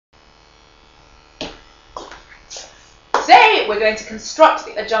A, we're going to construct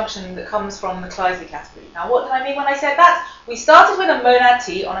the adjunction that comes from the Kleisli category. Now, what did I mean when I said that? We started with a monad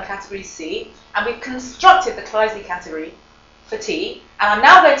T on a category C, and we've constructed the Kleisli category for T, and I'm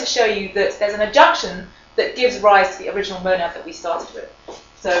now going to show you that there's an adjunction that gives rise to the original monad that we started with.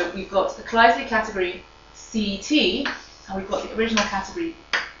 So we've got the Kleisli category CT, and we've got the original category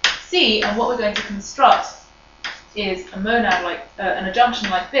C, and what we're going to construct is a monad like an adjunction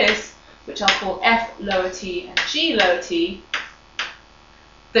like this, which I'll call F lower T and G lower T,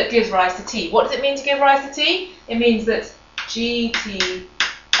 that gives rise to T. What does it mean to give rise to T? It means that GT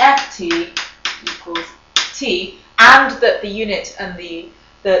FT equals T, and that the unit and the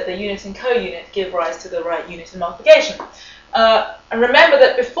unit and co-unit give rise to the right unit and multiplication. And remember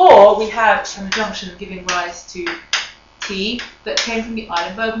that before we had an adjunction giving rise to T that came from the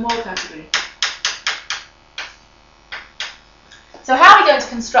Eilenberg-Moore category. So how are we going to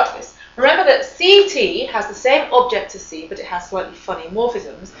construct this? Remember that CT has the same object as C, but it has slightly funny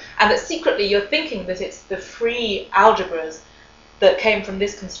morphisms, and that secretly you're thinking that it's the free algebras that came from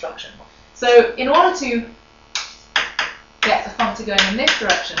this construction. So in order to get the functor going in this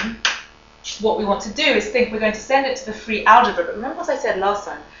direction, what we want to do is think we're going to send it to the free algebra. But remember what I said last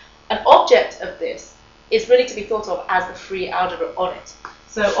time, an object of this is really to be thought of as the free algebra on it.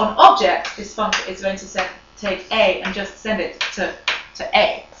 So on object, this functor is going to take A and just send it to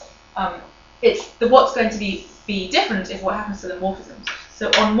A. What's going to be different is what happens to the morphisms. So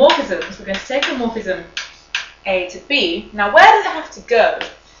on morphisms, we're going to take the morphism A to B. Now where does it have to go?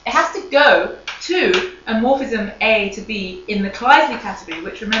 It has to go to a morphism A to B in the Kleisli category,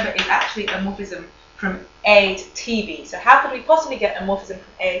 which remember is actually a morphism from A to TB. So how could we possibly get a morphism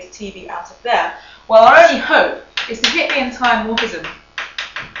from A to TB out of there? Well, our only hope is to hit the entire morphism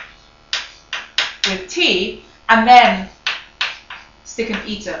with T and then stick an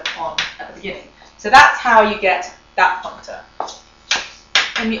eta on at the beginning. So that's how you get that functor.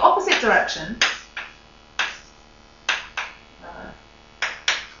 In the opposite direction,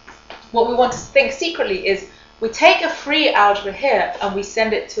 what we want to think secretly is we take a free algebra here and we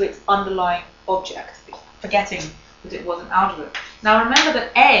send it to its underlying object, forgetting that it was an algebra. Now remember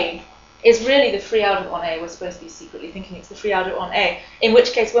that A is really the free algebra on A. We're supposed to be secretly thinking it's the free algebra on A, in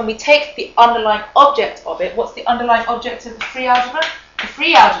which case when we take the underlying object of it, what's the underlying object of the free algebra? The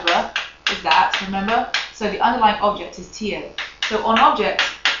free algebra is that, remember? So the underlying object is TA. So on object,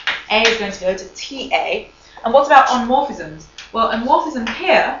 A is going to go to TA. And what about on morphisms? Well, a morphism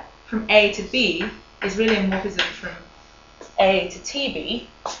here from A to B is really a morphism from A to TB,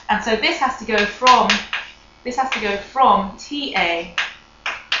 and so this has to go from TA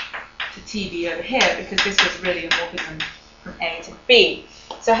to TB over here because this was really a morphism from A to B.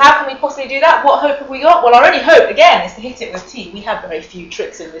 So how can we possibly do that? What hope have we got? Well, our only hope again is to hit it with T. We have very few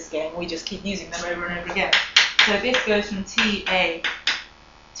tricks in this game. We just keep using them over and over again. So this goes from TA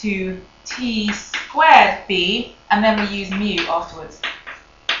to T squared B, and then we use mu afterwards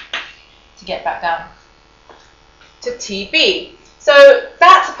to get back down to TB. So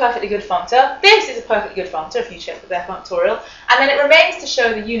that's a perfectly good functor. This is a perfectly good functor if you check their functorial. And then it remains to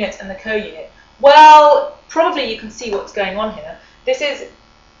show the unit and the co-unit. Well, probably you can see what's going on here. This is,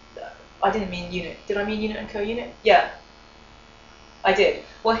 I didn't mean unit. Did I mean unit and co-unit? Yeah, I did.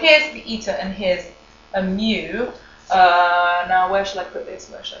 Well, here's the eta and here's a mu. Now, where should I put this?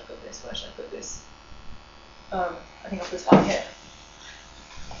 Where should I put this? Where should I put this? I think I'll put it up here.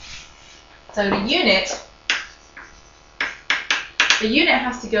 So the unit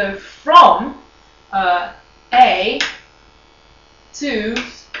has to go from A to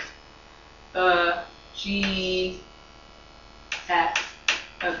G F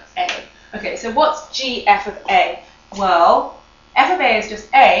of A. Okay, so what's G F of A? Well, F of A is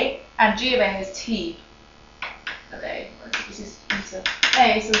just A, and G of A is T of A. This is eta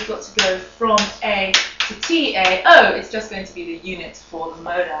A, so we've got to go from A to TA. Oh, it's just going to be the unit for the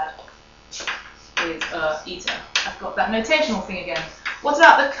monad. Is eta. I've got that notational thing again. What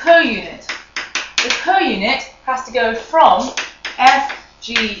about the co-unit? The co-unit has to go from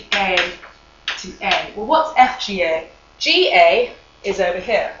FGA to A. Well, what's FGA? GA is over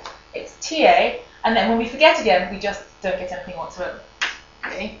here. It's TA, and then when we forget again, we just don't get anything whatsoever.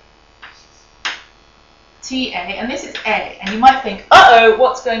 Okay? TA, and this is A, and you might think, uh-oh,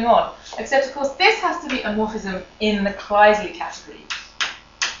 what's going on? Except, of course, this has to be a morphism in the Kleisli category.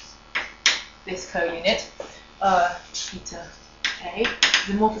 This co-unit, eta A, is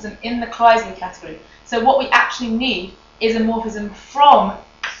a morphism in the Kleisli category. So what we actually need is a morphism from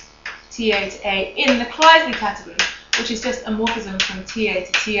TA to A in the Kleisli category, which is just a morphism from TA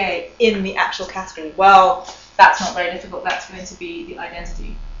to TA in the actual category. Well, that's not very difficult. That's going to be the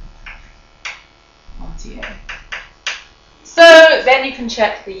identity on TA. So then you can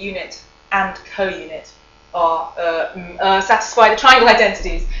check the unit and co-unit are satisfy the triangle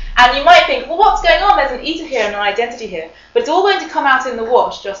identities. And you might think, well, what's going on? There's an eta here and an identity here. But it's all going to come out in the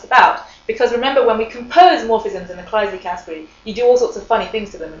wash, just about. Because remember, when we compose morphisms in the Kleisli category, you do all sorts of funny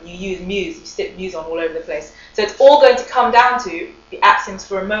things to them, and you use mu's, you stick mu's on all over the place. So it's all going to come down to the axioms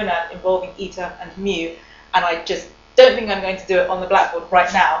for a monad involving eta and mu, and I just don't think I'm going to do it on the blackboard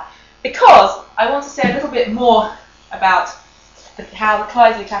right now, because I want to say a little bit more about how the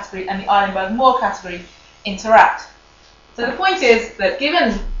Kleisli category and the Eilenberg-Moore category interact. So the point is that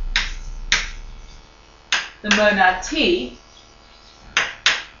given the monad T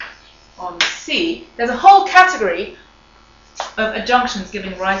on C, there's a whole category of adjunctions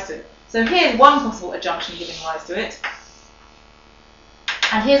giving rise to it. So here's one possible adjunction giving rise to it,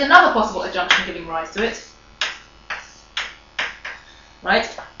 and here's another possible adjunction giving rise to it. Right?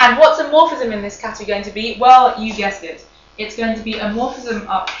 And what's a morphism in this category going to be? Well, you guessed it. It's going to be a morphism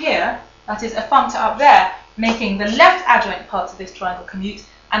up here, that is a functor up there, making the left adjoint parts of this triangle commute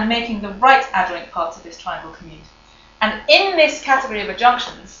and making the right adjoint parts of this triangle commute. And in this category of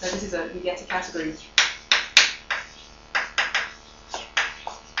adjunctions, so this is we get a category, we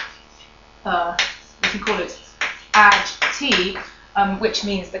can call it adj T, which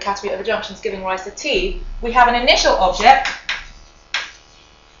means the category of adjunctions giving rise to T. We have an initial object,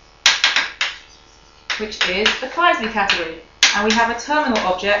 which is the Kleisli category, and we have a terminal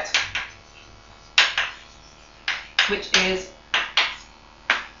object, which is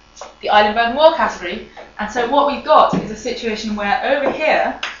the Eilenberg-Moore category. And so what we've got is a situation where over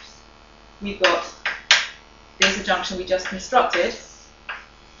here we've got this adjunction we just constructed,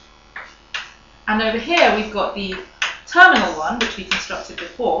 and over here we've got the terminal one which we constructed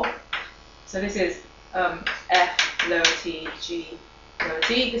before. So this is F lower t, G lower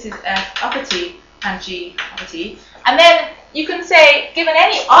t, this is F upper t and G upper t. And then you can say, given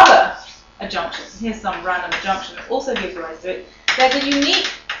any other adjunction, here's some random adjunction that also gives rise to it, there's a unique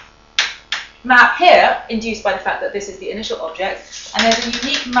map here induced by the fact that this is the initial object, and there's a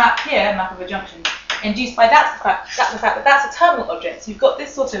unique map here, map of adjunction, induced by the fact that that's a terminal object. So you've got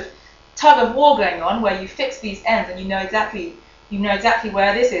this sort of tug of war going on where you fix these ends and you know exactly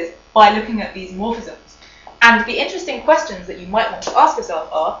where this is by looking at these morphisms. And the interesting questions that you might want to ask yourself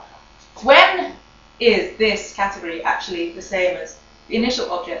are, when is this category actually the same as the initial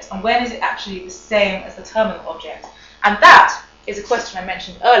object, and when is it actually the same as the terminal object? And that is a question I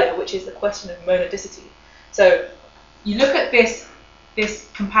mentioned earlier, which is the question of monadicity. So you look at this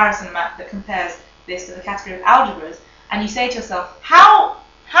comparison map that compares this to the category of algebras, and you say to yourself, how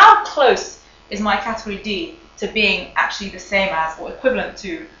close is my category D to being actually the same as or equivalent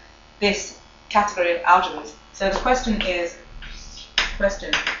to this category of algebras? So the question is,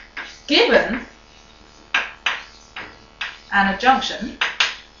 given an adjunction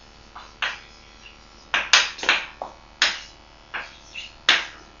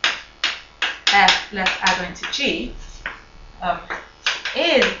F left adjoint to G,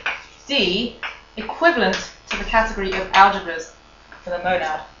 is D equivalent to the category of algebras for the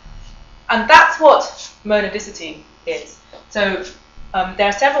monad? And that's what monadicity is. So there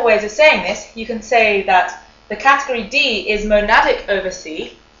are several ways of saying this. You can say that the category D is monadic over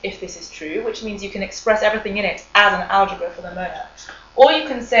C, if this is true, which means you can express everything in it as an algebra for the monad. Or you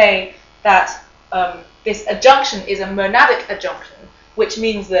can say that this adjunction is a monadic adjunction, which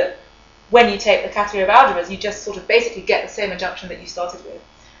means that when you take the category of algebras, you just sort of basically get the same adjunction that you started with.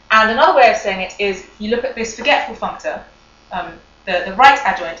 And another way of saying it is you look at this forgetful functor, the right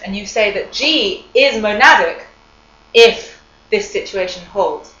adjoint, and you say that G is monadic if this situation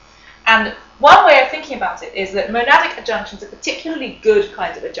holds. And one way of thinking about it is that monadic adjunctions are particularly good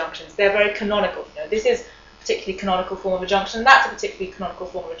kinds of adjunctions. They're very canonical. You know, this is a particularly canonical form of adjunction, that's a particularly canonical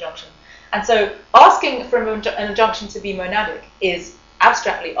form of adjunction. And so asking for an adjunction to be monadic is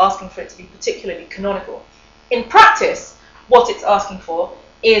abstractly asking for it to be particularly canonical. In practice, what it's asking for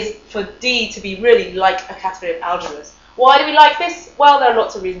is for D to be really like a category of algebras. Why do we like this? Well, there are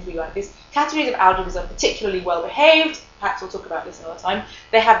lots of reasons we like this. Categories of algebras are particularly well behaved. Perhaps we'll talk about this another time.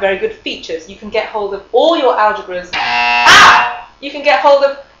 They have very good features. You can get hold of all your algebras. You can get hold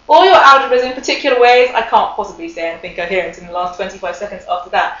of all your algebras in particular ways. I can't possibly say anything coherent in the last 25 seconds after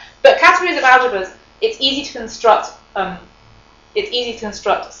that. But categories of algebras, it's easy to construct. It's easy to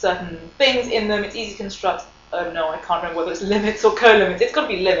construct certain things in them. It's easy to construct. No, I can't remember whether it's limits or co-limits. It's got to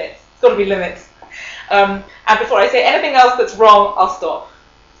be limits. It's got to be limits. And before I say anything else that's wrong, I'll stop.